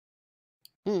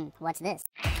What's this?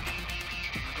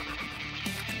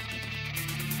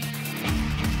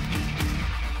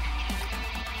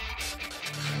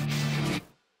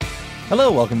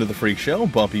 Hello, welcome to the Freak Show.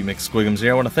 Bumpy McSquigums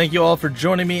here. I want to thank you all for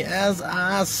joining me as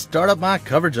I start up my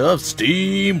coverage of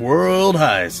Steamworld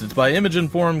Heist. It's by Image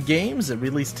Informed Games. It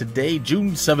released today,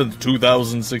 June 7th,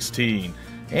 2016.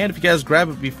 And if you guys grab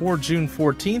it before June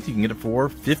 14th, you can get it for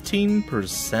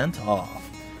 15% off.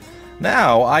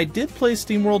 Now, I did play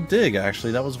Steamworld Dig,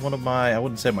 actually. That was one of my, I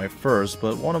wouldn't say my first,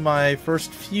 but one of my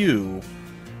first few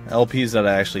LPs that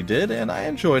I actually did, and I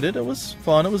enjoyed it. It was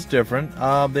fun, it was different.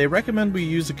 They recommend we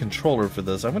use a controller for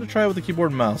this. I'm going to try it with a keyboard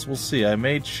and mouse. We'll see. I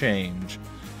may change.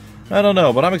 I don't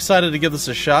know, but I'm excited to give this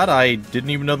a shot. I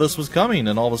didn't even know this was coming,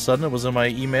 and all of a sudden it was in my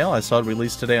email. I saw it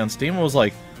released today on Steam and was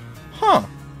like, huh,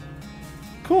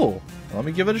 cool. Let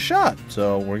me give it a shot.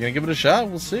 So we're going to give it a shot.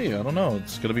 We'll see. I don't know.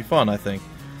 It's going to be fun, I think.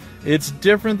 It's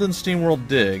different than Steamworld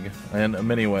Dig in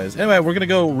many ways. Anyway, we're going to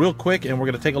go real quick and we're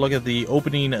going to take a look at the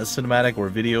opening cinematic or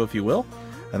video, if you will.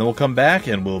 And then we'll come back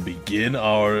and we'll begin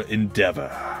our endeavor.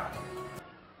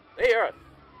 The Earth,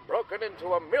 broken into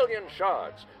 1 million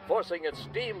shards, forcing its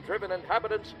steam-driven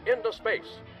inhabitants into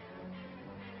space.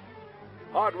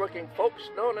 Hard-working folks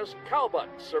known as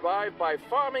cowbutts survive by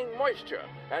farming moisture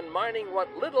and mining what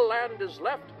little land is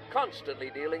left, constantly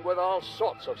dealing with all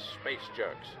sorts of space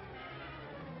jerks.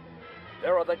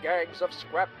 There are the gangs of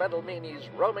scrap metal meanies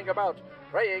roaming about,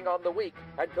 preying on the weak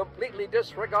and completely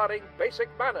disregarding basic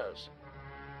manners.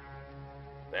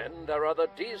 Then there are the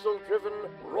diesel-driven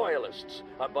royalists,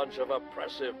 a bunch of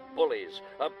oppressive bullies,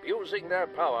 abusing their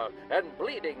power and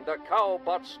bleeding the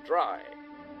cowbutts dry.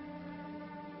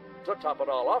 To top it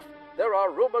all off, there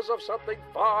are rumors of something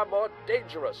far more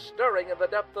dangerous stirring in the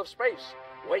depth of space,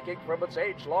 waking from its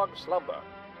age-long slumber.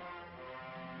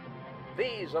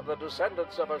 These are the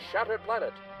descendants of a shattered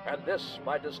planet, and this,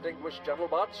 my distinguished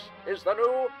gentlebots, is the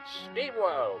new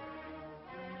Steamworld.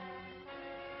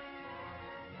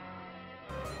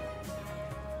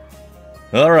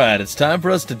 Alright, it's time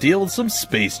for us to deal with some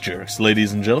space jerks.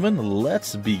 Ladies and gentlemen,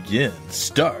 let's begin.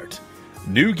 Start.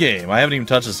 New game. I haven't even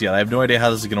touched this yet. I have no idea how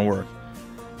this is going to work.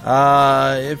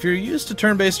 If you're used to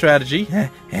turn-based strategy,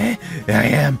 I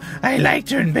am. I like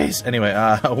turn-based. Anyway,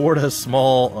 awards a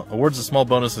small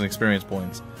bonus in experience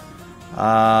points.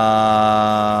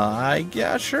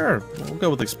 Yeah, sure. We'll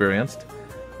go with experienced.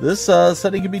 This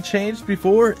setting can be changed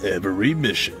before every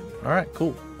mission. All right,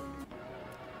 cool.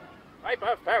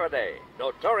 Piper Faraday,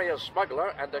 notorious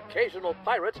smuggler and occasional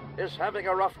pirate, is having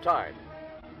a rough time.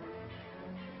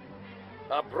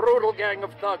 A brutal gang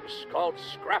of thugs called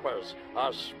Scrappers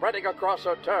are spreading across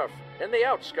her turf in the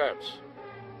outskirts,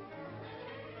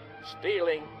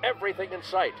 stealing everything in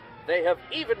sight. They have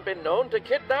even been known to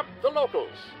kidnap the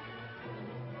locals.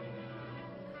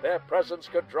 Their presence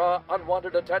could draw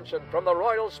unwanted attention from the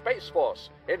Royal Space Force.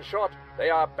 In short, they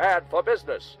are bad for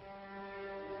business.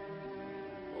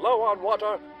 Low on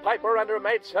water, Piper and her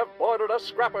mates have boarded a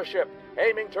scrapper ship,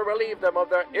 aiming to relieve them of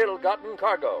their ill-gotten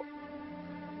cargo.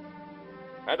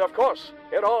 And of course,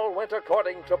 it all went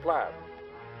according to plan.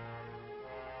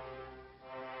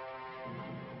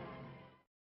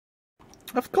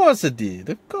 Of course it did.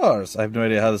 Of course. I have no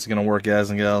idea how this is going to work, guys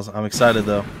and gals. I'm excited,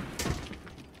 though.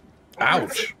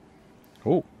 Ouch.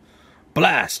 Oh.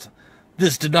 Blast.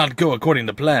 This did not go according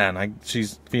to plan.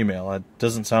 She's female. It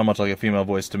doesn't sound much like a female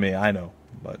voice to me. I know.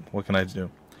 But what can I do?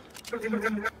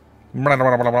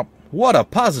 What a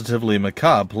positively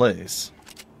macabre place.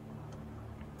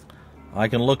 I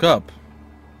can look up.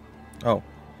 Oh,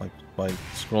 like by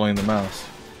scrolling the mouse.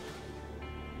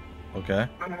 Okay.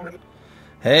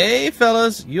 Hey,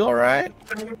 fellas, you alright?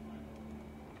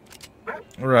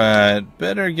 Right,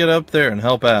 better get up there and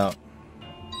help out.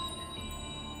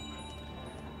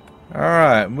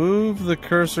 Alright, move the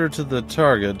cursor to the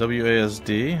target,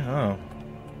 WASD. Oh.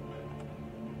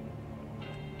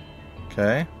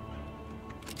 Okay.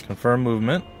 Confirm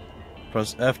movement.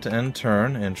 Press F to end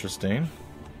turn. Interesting.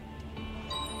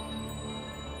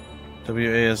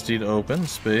 WASD to open.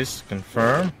 Space.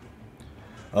 Confirm.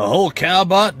 A whole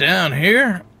cowbot down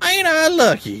here? Ain't I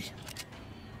lucky?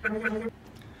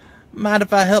 Mind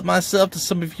if I help myself to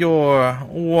some of your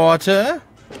water?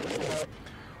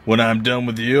 When I'm done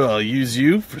with you, I'll use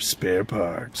you for spare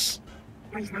parts.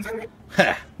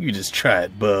 Ha! You just try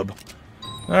it, bub.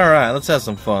 Alright, let's have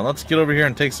some fun. Let's get over here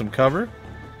and take some cover.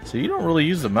 So you don't really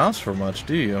use the mouse for much,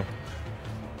 do you?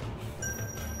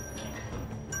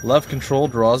 Left control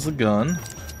draws the gun.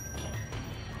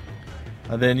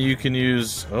 And then you can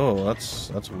use... Oh,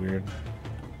 that's weird.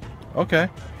 Okay.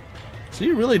 So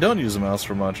you really don't use the mouse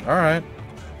for much. Alright.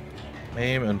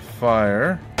 Aim and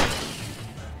fire.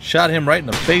 Shot him right in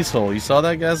the face hole. You saw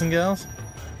that, guys and gals?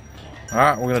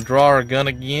 Alright, we're going to draw our gun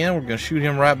again. We're going to shoot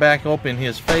him right back up in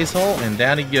his face hole, and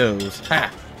down he goes.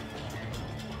 Ha!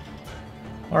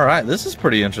 Alright, this is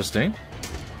pretty interesting.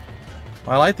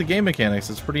 I like the game mechanics.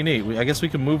 It's pretty neat. I guess we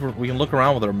can move. We can look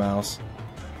around with our mouse.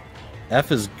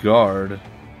 F is guard.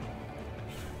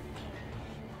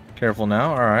 Careful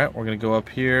now. Alright, we're going to go up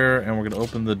here, and we're going to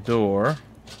open the door.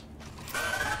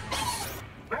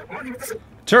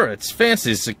 Turrets,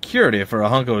 fancy security for a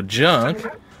hunk of junk,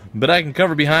 but I can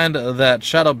cover behind that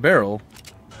shot-up barrel.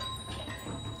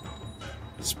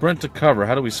 Sprint to cover.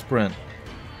 How do we sprint?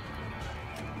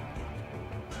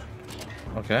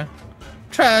 Okay.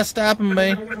 Try stopping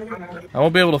me. I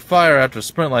won't be able to fire after a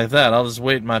sprint like that. I'll just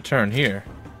wait my turn here.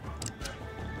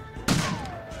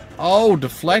 Oh,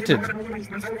 deflected.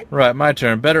 Right, my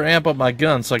turn. Better amp up my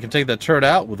gun so I can take that turret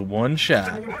out with one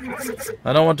shot.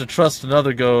 I don't want to trust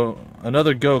another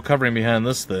go covering behind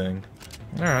this thing.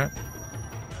 Alright.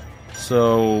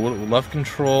 So, left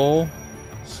control,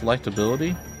 select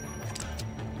ability.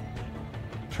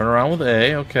 Turn around with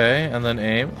A, okay, and then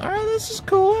aim. Alright, this is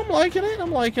cool. I'm liking it.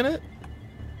 I'm liking it.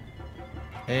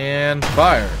 And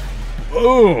fire.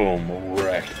 Boom!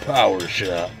 Wrecked power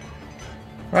shot.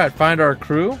 Alright, find our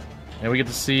crew. And we get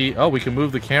to see... Oh, we can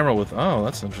move the camera with... Oh,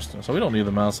 that's interesting. So we don't need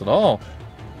the mouse at all.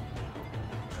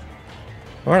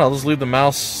 Alright, I'll just leave the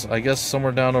mouse, I guess,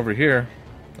 somewhere down over here.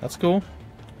 That's cool.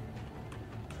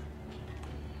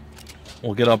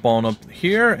 We'll get up on up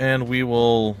here, and we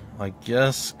will, I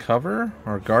guess, cover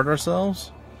or guard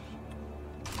ourselves.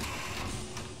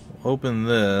 Open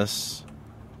this.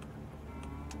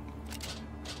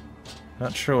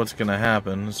 Not sure what's going to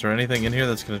happen. Is there anything in here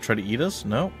that's going to try to eat us?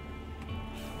 No.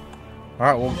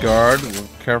 Alright, we'll guard. We're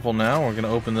careful now. We're going to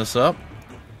open this up.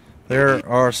 There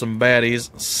are some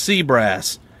baddies. Sea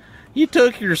brass. You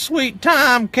took your sweet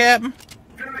time, Captain.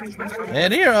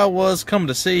 And here I was, come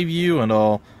to save you and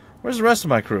all. Where's the rest of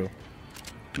my crew?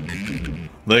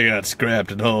 They got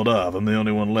scrapped and hauled off. I'm the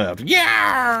only one left.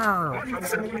 Yeah!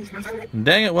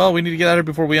 Dang it, well, we need to get out of here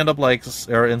before we end up like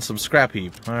in some scrap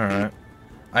heap. Alright.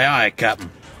 Aye, aye,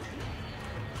 Captain.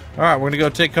 Alright, we're going to go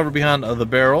take cover behind the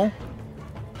barrel.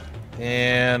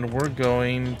 And we're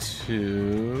going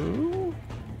to...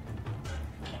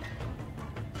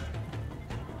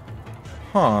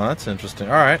 Huh, that's interesting.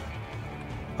 Alright.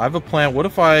 I have a plan. What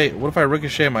if I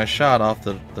ricochet my shot off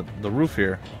the roof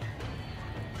here?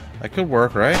 That could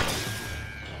work, right?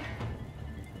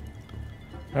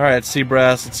 Alright,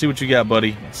 Seabrass, let's see what you got,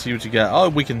 buddy. Let's see what you got. Oh,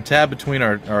 we can tab between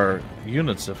our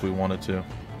units if we wanted to.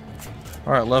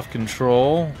 Alright, left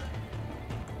control.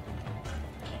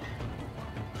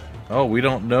 Oh, we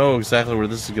don't know exactly where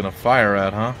this is going to fire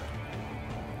at, huh?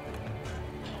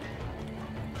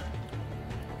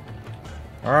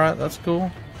 Alright, that's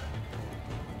cool.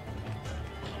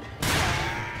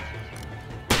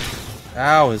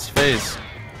 Ow, his face.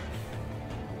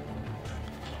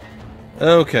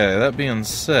 Okay, that being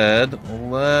said,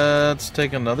 let's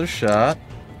take another shot.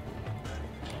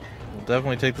 We'll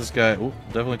definitely take this guy. Ooh,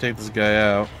 definitely take this guy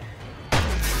out.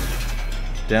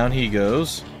 Down he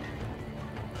goes.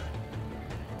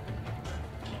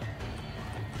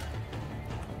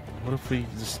 What if we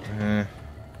just...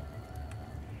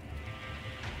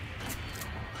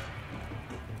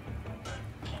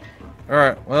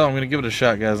 Alright, well, I'm going to give it a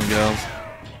shot, guys and gals.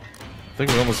 I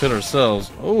think we almost hit ourselves.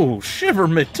 Oh, shiver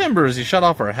me timbers! He shot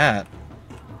off our hat.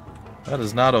 That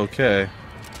is not okay.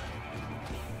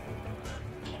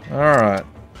 Alright.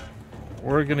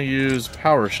 We're going to use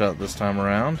power shot this time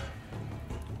around.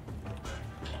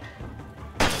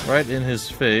 Right in his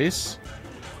face.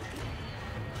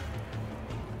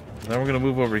 Then we're going to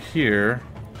move over here.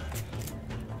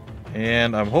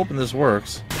 And I'm hoping this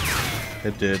works.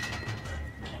 It did.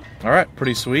 Alright,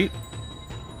 pretty sweet.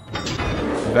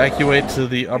 Evacuate to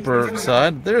the upper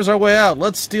side. There's our way out.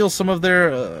 Let's steal some of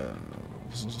their...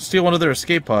 steal one of their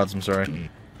escape pods, I'm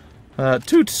sorry.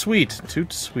 Toot sweet.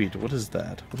 Toot sweet. What is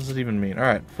that? What does it even mean?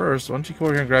 Alright, first, why don't you go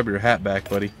over here and grab your hat back,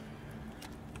 buddy.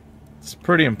 It's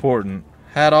pretty important.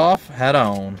 Hat off, hat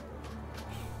on.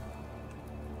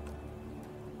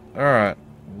 Alright,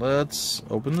 let's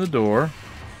open the door.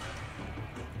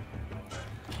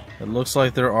 It looks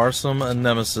like there are some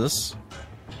nemesis.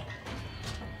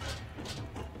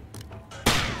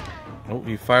 Oh,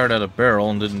 he fired at a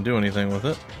barrel and didn't do anything with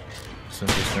it. It's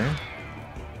interesting.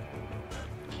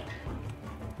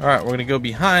 Alright, we're going to go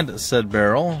behind said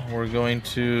barrel. We're going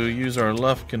to use our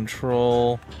left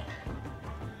control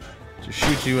to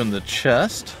shoot you in the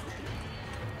chest.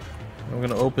 We're going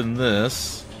to open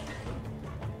this.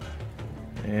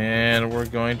 And we're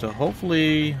going to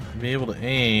hopefully be able to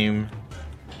aim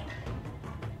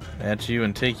at you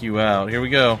and take you out. Here we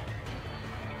go.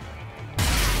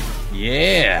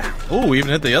 Yeah! Oh, we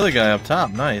even hit the other guy up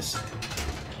top. Nice.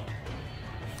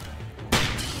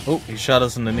 Oh, he shot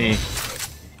us in the knee.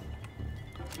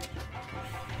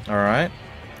 Alright.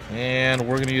 And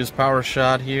we're gonna use power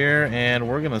shot here, and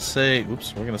we're gonna say,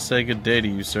 oops, we're gonna say good day to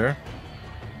you, sir.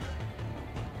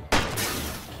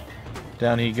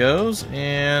 Down he goes,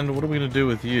 and what are we gonna do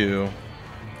with you?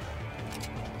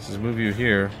 Let's just move you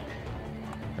here.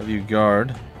 Have you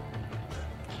guard.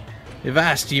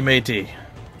 Avast ye, matey.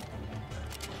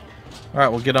 Alright,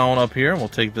 we'll get on up here, and we'll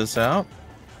take this out.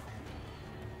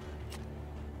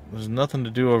 There's nothing to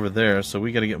do over there, so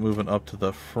we gotta get moving up to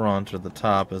the front, or the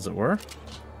top, as it were.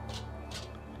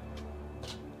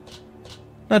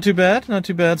 Not too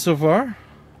bad so far.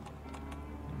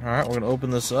 Alright, we're gonna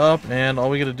open this up, and all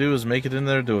we gotta do is make it in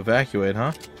there to evacuate,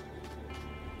 huh?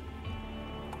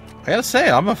 I gotta say,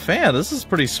 I'm a fan. This is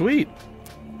pretty sweet.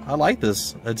 I like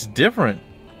this. It's different.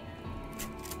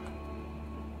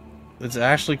 It's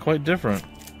actually quite different.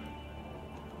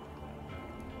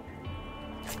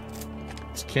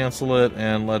 Let's cancel it,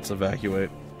 and let's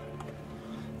evacuate.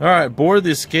 Alright, board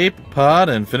the escape pod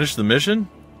and finish the mission.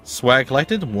 Swag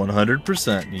collected,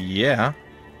 100%. Yeah.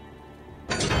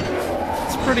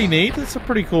 It's pretty neat. It's a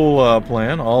pretty cool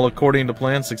plan. All according to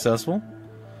plan, successful.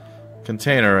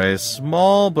 Container, a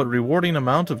small but rewarding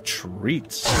amount of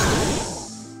treats.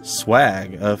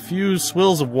 Swag, a few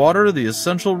swills of water, the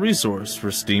essential resource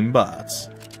for Steam bots.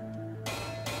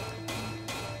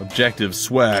 Objective,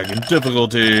 swag, and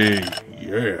difficulty.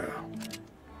 Yeah.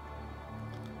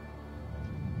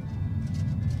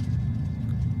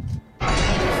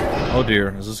 Oh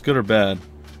dear, is this good or bad?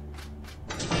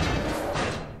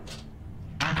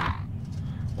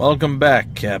 Welcome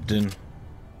back, Captain.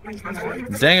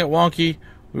 Dang it, Wonky.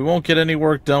 We won't get any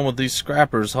work done with these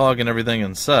scrappers hogging everything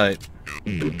in sight.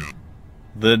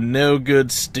 The no-good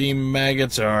steam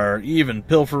maggots are even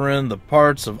pilfering the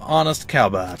parts of honest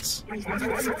cowbots.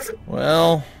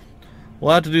 Well,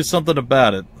 we'll have to do something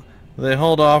about it. They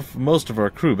hauled off most of our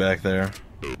crew back there.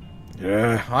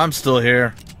 Yeah, I'm still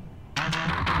here.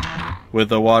 With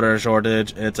the water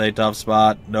shortage, it's a tough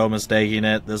spot. No mistaking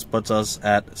it. This puts us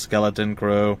at skeleton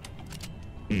crew.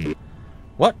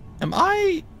 What? Am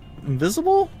I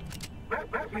invisible?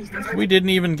 We didn't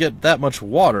even get that much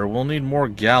water. We'll need more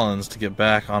gallons to get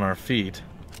back on our feet.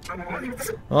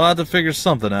 We'll have to figure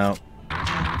something out.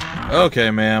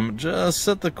 Okay, ma'am. Just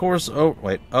set the course over.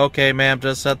 Wait. Okay, ma'am.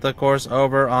 Just set the course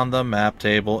over on the map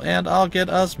table, and I'll get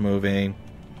us moving.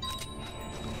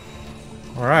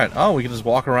 Alright, oh, we can just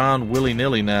walk around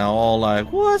willy-nilly now, all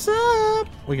like, what's up?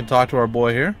 We can talk to our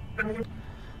boy here.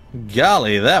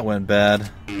 Golly, that went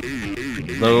bad.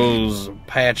 Those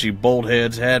patchy bolt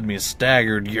heads had me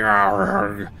staggered.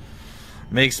 Yarg.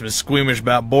 Makes me squeamish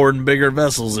about boarding bigger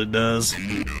vessels, it does.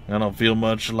 I don't feel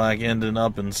much like ending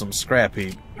up in some scrap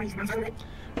heap.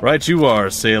 Right you are,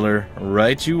 sailor.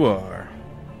 Right you are.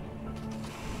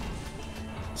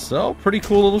 So, pretty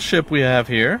cool little ship we have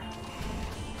here.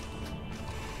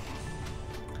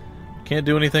 Can't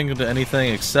do anything to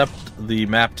anything except the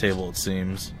map table, it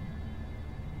seems.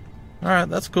 Alright,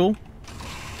 that's cool.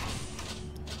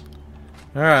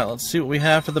 Alright, let's see what we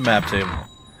have for the map table.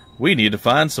 We need to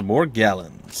find some more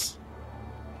gallons.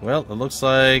 Well, it looks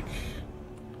like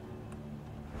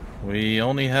we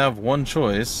only have one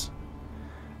choice.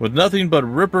 With nothing but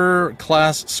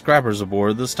Ripper-class scrappers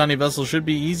aboard, this tiny vessel should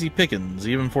be easy pickings,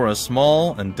 even for a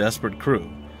small and desperate crew.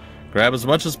 Grab as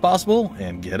much as possible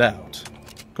and get out.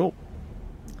 Cool.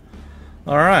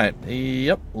 Alright,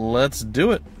 yep, let's do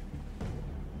it.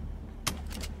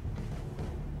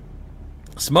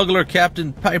 Smuggler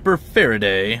Captain Piper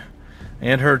Faraday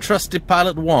and her trusty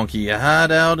pilot Wonky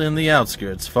hide out in the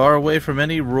outskirts, far away from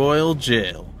any royal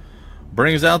jail.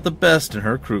 Brings out the best in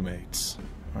her crewmates.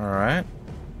 Alright.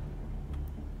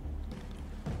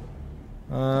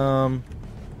 I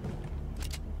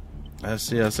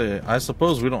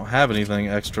suppose we don't have anything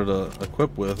extra to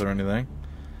equip with or anything.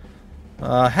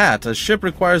 Hat. A ship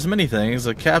requires many things,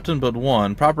 a captain but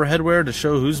one. Proper headwear to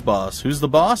show who's boss. Who's the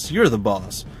boss? You're the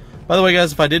boss. By the way,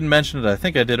 guys, if I didn't mention it, I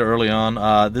think I did early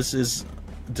on, this is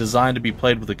designed to be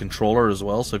played with a controller as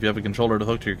well, so if you have a controller to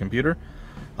hook to your computer,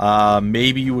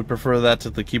 maybe you would prefer that to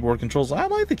the keyboard controls. I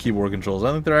like the keyboard controls.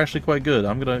 I think they're actually quite good.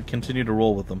 I'm going to continue to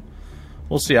roll with them.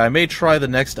 We'll see. I may try the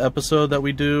next episode that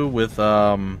we do with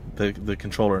the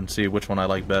controller and see which one I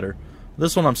like better.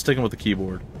 This one I'm sticking with the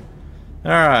keyboard.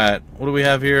 Alright, what do we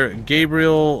have here?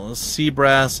 Gabriel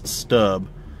Seabrass Stubb.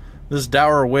 This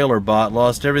dour whaler bot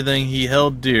lost everything he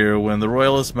held dear when the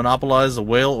Royalists monopolized the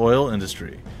whale oil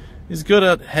industry. He's good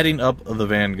at heading up the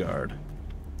vanguard.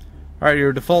 Alright,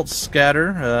 your default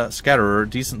scatterer,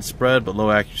 decent spread but low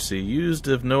accuracy. Used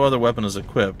if no other weapon is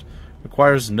equipped.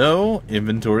 Requires no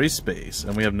inventory space.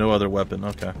 And we have no other weapon,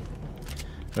 okay.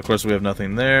 Of course we have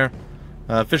nothing there.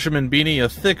 Fisherman beanie, a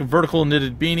thick vertical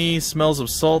knitted beanie, smells of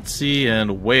salt sea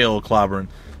and whale clobbering.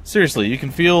 Seriously, you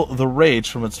can feel the rage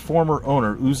from its former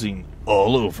owner oozing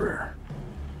all over.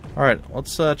 Alright,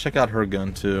 let's check out her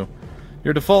gun too.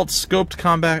 Your default scoped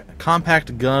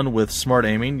compact gun with smart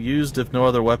aiming, used if no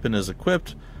other weapon is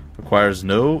equipped, requires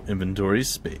no inventory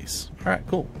space. Alright,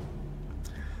 cool.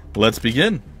 Let's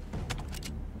begin.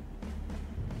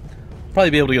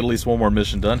 Probably be able to get at least one more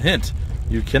mission done. Hint,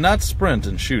 you cannot sprint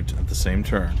and shoot at the same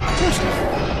turn.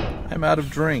 I'm out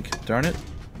of drink, darn it.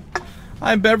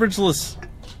 I'm beverageless.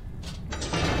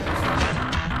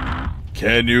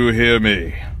 Can you hear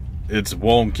me? It's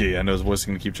wonky. I know his voice is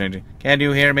going to keep changing. Can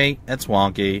you hear me? It's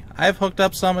wonky. I've hooked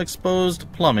up some exposed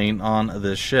plumbing on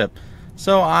this ship,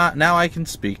 so now I can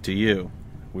speak to you.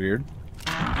 Weird.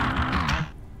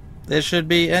 This should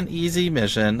be an easy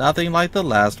mission. Nothing like the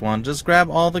last one. Just grab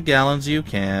all the gallons you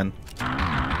can.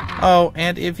 Oh,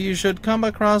 and if you should come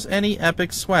across any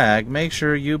epic swag, make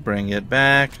sure you bring it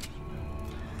back.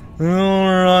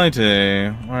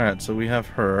 Alrighty. Alright, so we have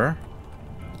her.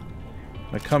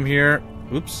 I come here.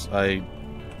 Oops, I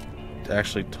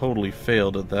actually totally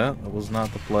failed at that. That was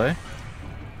not the play.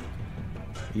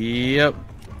 Yep.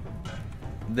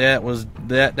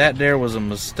 That there was a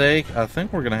mistake. I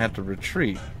think we're gonna have to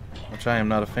retreat, which I am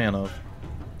not a fan of.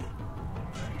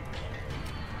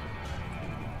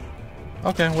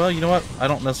 Okay, well, you know what? I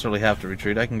don't necessarily have to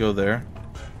retreat. I can go there.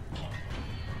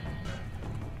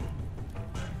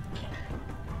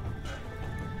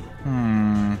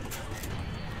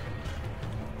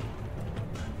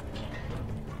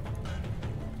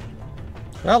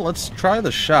 Well, let's try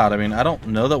the shot. I mean, I don't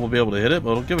know that we'll be able to hit it,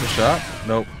 but we'll give it a shot.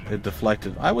 Nope, it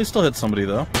deflected. We still hit somebody,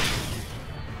 though.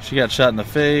 She got shot in the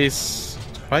face.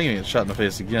 Probably gonna get shot in the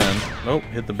face again. Nope,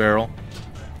 hit the barrel.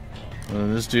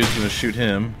 And this dude's gonna shoot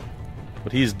him.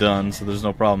 But he's done, so there's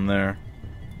no problem there.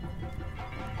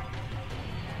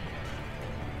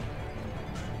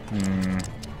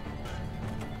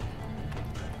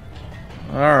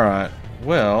 Alright,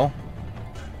 well...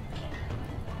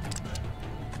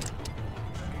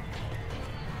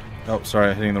 Oh, sorry,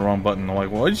 I'm hitting the wrong button. I'm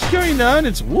like, what's going on?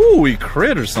 It's, woo, he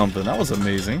crit or something. That was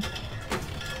amazing.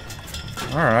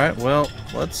 Alright, well,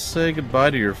 let's say goodbye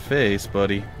to your face,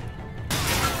 buddy.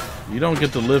 You don't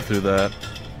get to live through that.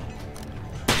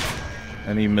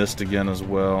 And he missed again as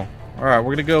well. Alright,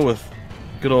 we're gonna go with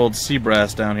good old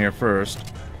Seabrass down here first.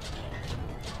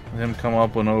 Let him come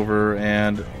up and over,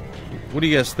 and... What do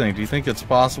you guys think? Do you think it's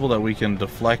possible that we can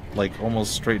deflect, like,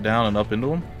 almost straight down and up into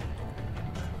him?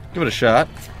 Give it a shot.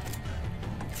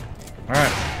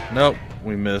 Alright. Nope.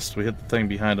 We missed. We hit the thing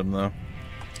behind him, though.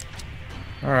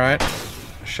 Alright.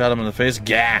 Shot him in the face.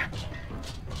 Gah!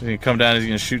 He's gonna come down, he's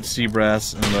gonna shoot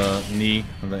Seabrass in the knee,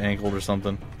 or the ankle or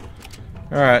something.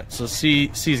 Alright, so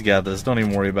C's got this. Don't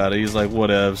even worry about it. He's like,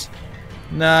 whatevs.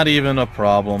 Not even a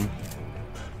problem.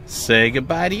 Say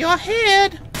goodbye to your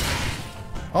head!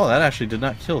 Oh, that actually did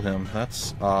not kill him.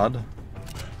 That's odd.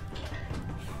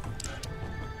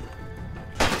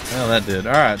 Well, that did.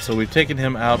 Alright, so we've taken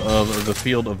him out of the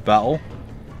field of battle.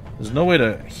 There's no way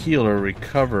to heal or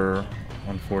recover,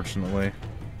 unfortunately.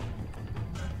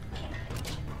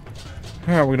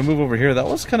 Alright, we're gonna move over here. That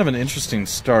was kind of an interesting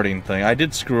starting thing. I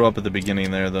did screw up at the beginning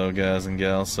there, though, guys and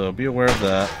gals, so be aware of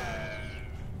that.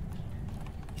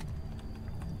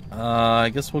 I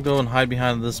guess we'll go and hide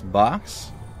behind this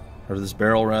box. Or this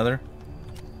barrel, rather.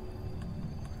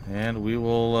 And we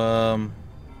will, we'll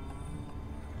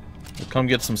come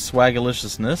get some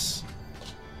swagaliciousness.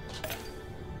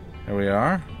 There we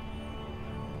are.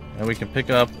 And we can pick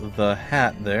up the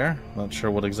hat there. Not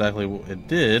sure what exactly it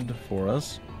did for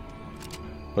us.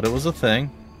 But it was a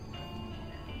thing.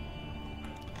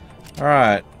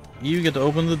 Alright. You get to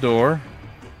open the door.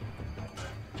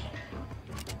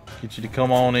 Get you to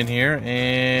come on in here.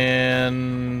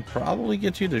 And probably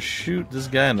get you to shoot this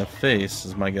guy in the face,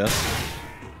 is my guess.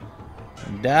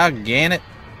 Doggone it.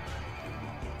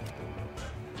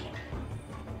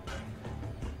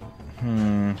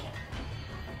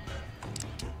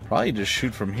 Probably just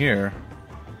shoot from here.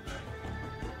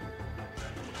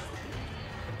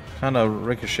 What kind of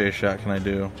ricochet shot can I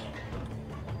do?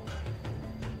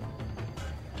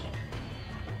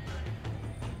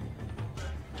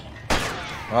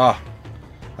 Ah,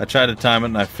 I tried to time it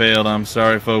and I failed. I'm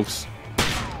sorry, folks.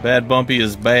 Bad Bumpy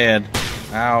is bad.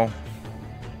 Ow.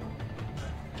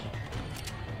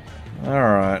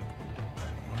 Alright.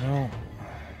 Well.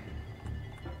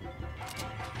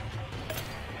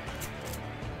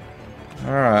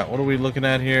 Alright, what are we looking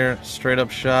at here? Straight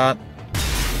up shot.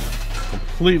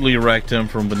 Completely wrecked him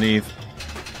from beneath.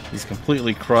 He's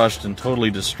completely crushed and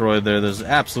totally destroyed there. There's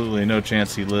absolutely no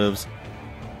chance he lives.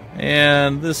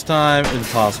 And this time,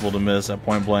 impossible to miss at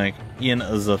point blank in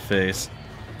the face.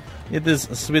 It is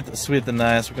sweet and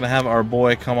nice. We're going to have our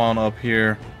boy come on up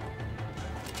here.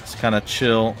 Just kind of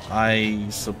chill. I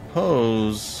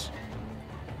suppose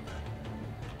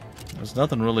there's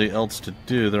nothing really else to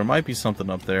do. There might be something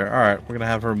up there. Alright, we're going to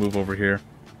have her move over here.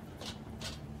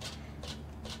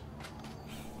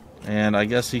 And I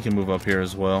guess he can move up here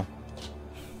as well.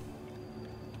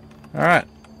 Alright.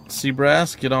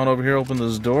 Seabrass, get on over here, open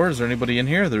this door. Is there anybody in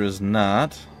here? There is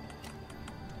not.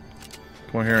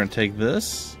 Come over here and take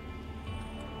this.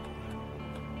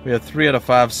 We have 3 out of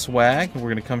 5 swag. We're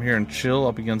going to come here and chill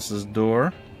up against this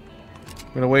door.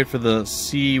 We're going to wait for the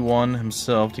C1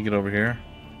 himself to get over here.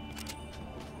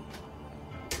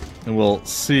 And we'll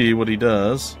see what he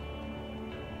does.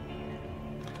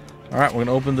 Alright, we're going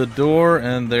to open the door,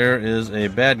 and there is a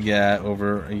bad guy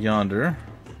over yonder.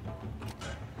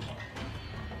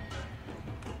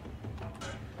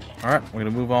 Alright, we're going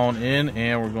to move on in,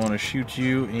 and we're going to shoot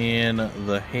you in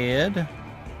the head.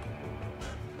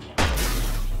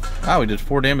 Wow, we did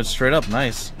 4 damage straight up.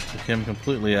 Nice. Took him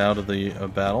completely out of the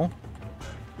battle.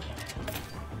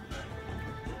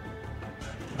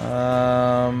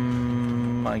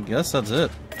 I guess that's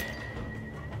it.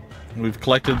 We've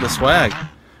collected the swag.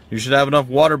 You should have enough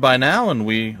water by now, and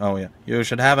we... Oh, yeah. You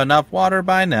should have enough water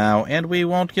by now, and we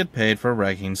won't get paid for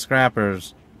wrecking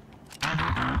scrappers.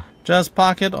 Just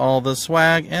pocket all the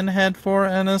swag and head for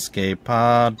an escape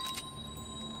pod.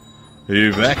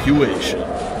 Evacuation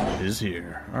is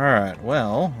here. Alright,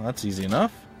 well, that's easy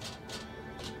enough.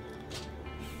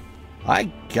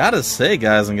 I gotta say,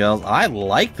 guys and gals, I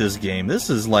like this game. This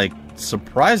is, like,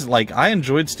 surprising. Like, I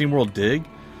enjoyed Steamworld Dig.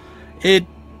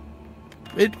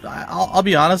 I'll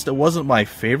be honest, it wasn't my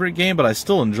favorite game, but I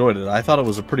still enjoyed it. I thought it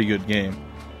was a pretty good game.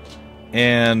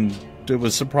 And it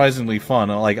was surprisingly fun.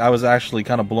 Like, I was actually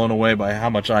kind of blown away by how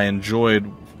much I enjoyed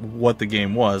what the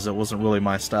game was. It wasn't really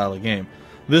my style of game.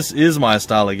 This is my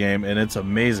style of game, and it's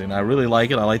amazing. I really like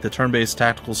it. I like the turn-based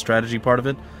tactical strategy part of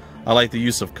it. I like the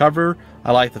use of cover.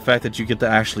 I like the fact that you get to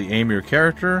actually aim your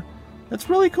character. It's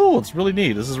really cool. It's really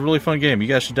neat. This is a really fun game. You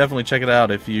guys should definitely check it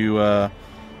out if you are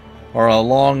a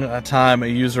long-time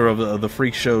user of the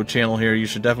Freak Show channel here. You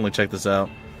should definitely check this out.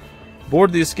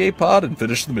 Board the escape pod and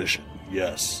finish the mission.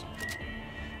 Yes.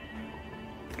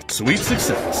 Sweet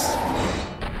success.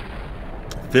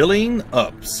 Filling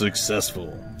up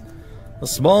successful. A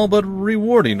small but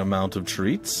rewarding amount of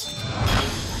treats.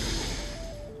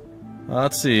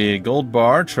 Let's see. Gold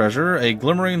bar, treasure. A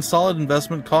glimmering solid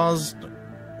investment caused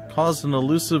an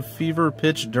elusive fever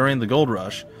pitch during the gold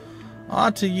rush.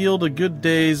 Ought to yield a good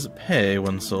day's pay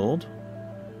when sold.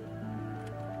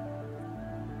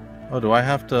 Oh, do I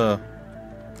have to...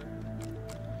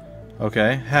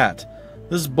 Okay, hat.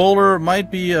 This bowler might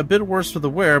be a bit worse for the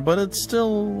wear, but it's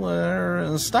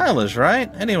still stylish, right?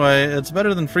 Anyway, it's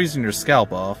better than freezing your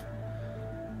scalp off.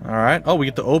 Alright. Oh, we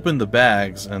get to open the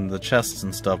bags and the chests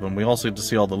and stuff, and we also get to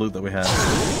see all the loot that we have.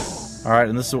 Alright,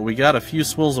 and this is what we got. A few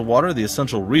swills of water, the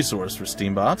essential resource for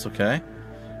Steambots, okay.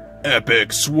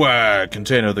 Epic swag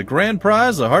container, the grand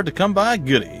prize, a hard-to-come-by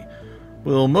goodie.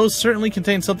 Will most certainly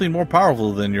contain something more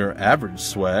powerful than your average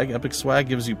swag. Epic swag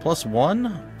gives you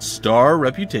 +1 star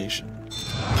reputation.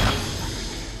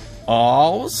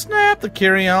 Oh, snap! The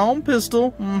carry-on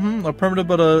pistol. A primitive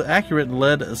but accurate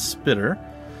lead spitter.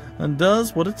 And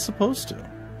does what it's supposed to.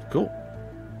 Cool.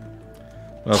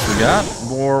 What else we got?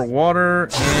 More water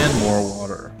and more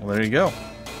water. Well, there you go.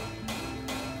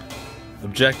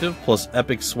 Objective plus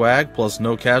epic swag plus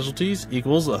no casualties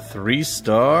equals a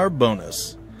 3-star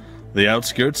bonus. The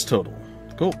outskirts total.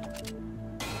 Cool.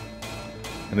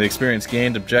 And the experience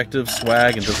gained, objective,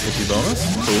 swag, and difficulty bonus.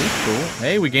 Cool, cool.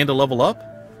 Hey, we gained a level up.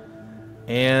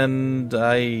 And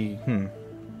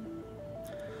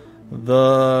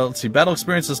let's see, battle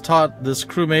experience has taught this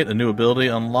crewmate a new ability.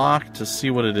 Unlock to see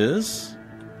what it is.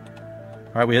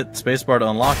 Alright, we hit spacebar to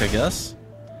unlock, I guess.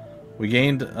 We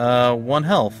gained 1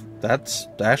 health. That's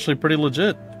actually pretty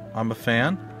legit. I'm a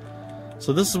fan.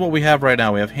 So this is what we have right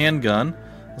now. We have handgun.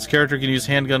 This character can use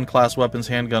handgun class weapons.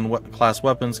 Class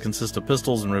weapons consist of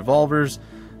pistols and revolvers.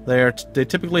 They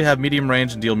typically have medium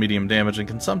range and deal medium damage and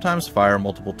can sometimes fire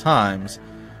multiple times.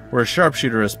 We're a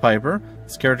sharpshooter as Piper.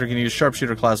 This character can use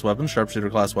sharpshooter class weapons. Sharpshooter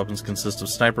class weapons consist of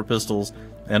sniper pistols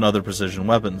and other precision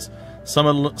weapons.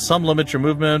 Some limit your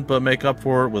movement, but make up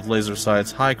for it with laser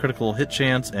sights, high critical hit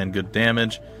chance, and good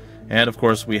damage. And of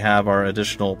course we have our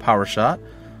additional power shot.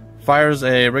 Fires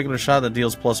a regular shot that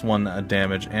deals +1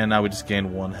 damage, and now we just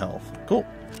gain 1 health. Cool.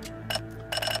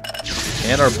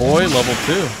 And our boy, level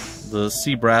 2. The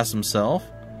Sea Brass himself.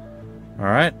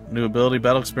 Alright, new ability,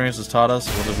 battle experience has taught us.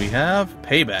 What do we have?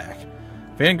 Payback.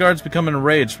 Vanguards become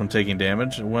enraged from taking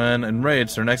damage. When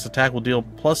enraged, their next attack will deal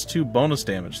 +2 bonus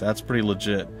damage. That's pretty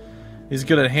legit. He's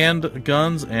good at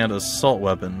handguns and assault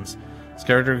weapons. This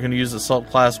character can use assault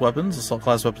class weapons. Assault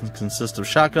class weapons consist of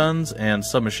shotguns and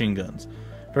submachine guns.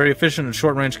 Very efficient in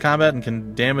short-range combat and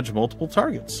can damage multiple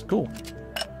targets. Cool.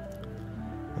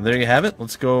 And there you have it.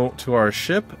 Let's go to our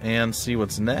ship and see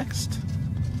what's next.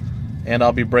 And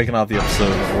I'll be breaking off the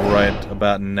episode right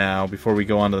about now before we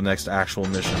go on to the next actual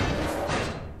mission.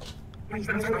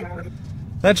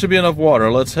 That should be enough water.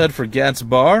 Let's head for Gat's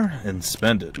Bar and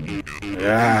spend it.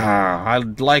 Yeah,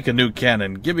 I'd like a new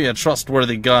cannon. Give me a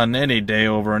trustworthy gun any day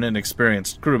over an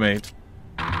inexperienced crewmate.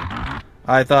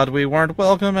 I thought we weren't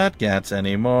welcome at Gat's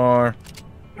anymore.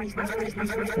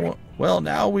 Well,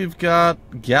 now we've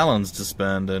got gallons to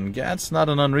spend, and Gat's not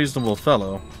an unreasonable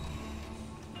fellow.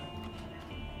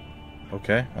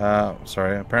 Okay,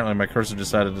 sorry, apparently my cursor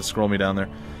decided to scroll me down there.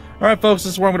 Alright folks,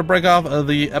 this is where I'm going to break off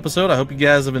the episode. I hope you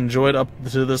guys have enjoyed up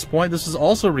to this point. This is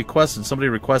also requested. Somebody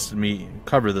requested me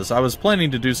cover this. I was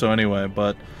planning to do so anyway,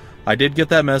 but I did get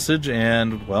that message,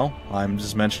 and, well, I'm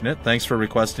just mentioning it. Thanks for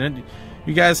requesting it.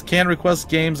 You guys can request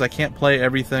games. I can't play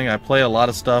everything. I play a lot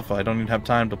of stuff. I don't even have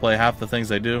time to play half the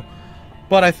things I do.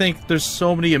 But I think there's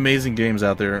so many amazing games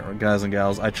out there, guys and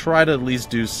gals. I try to at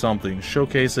least do something,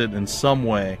 showcase it in some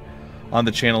way on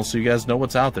the channel so you guys know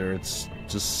what's out there. It's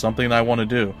just something that I want to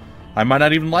do. I might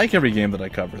not even like every game that I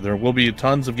cover. There will be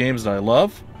tons of games that I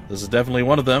love. This is definitely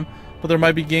one of them. But there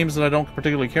might be games that I don't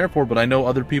particularly care for, but I know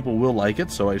other people will like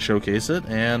it, so I showcase it,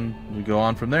 and we go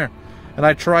on from there. And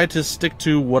I try to stick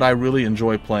to what I really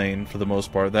enjoy playing for the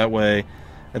most part. That way,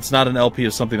 it's not an LP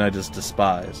of something I just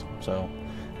despise. So,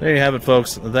 there you have it,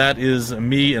 folks. That is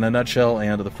me in a nutshell,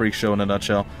 and the Freak Show in a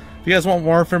nutshell. If you guys want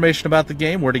more information about the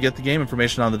game, where to get the game,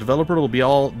 information on the developer, it'll be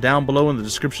all down below in the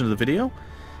description of the video.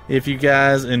 If you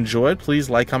guys enjoyed, please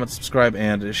like, comment, subscribe,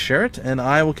 and share it. And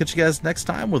I will catch you guys next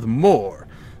time with more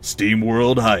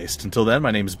Steamworld Heist. Until then,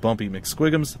 my name is Bumpy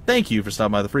McSquigums. Thank you for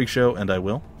stopping by the Freak Show, and I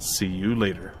will see you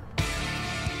later.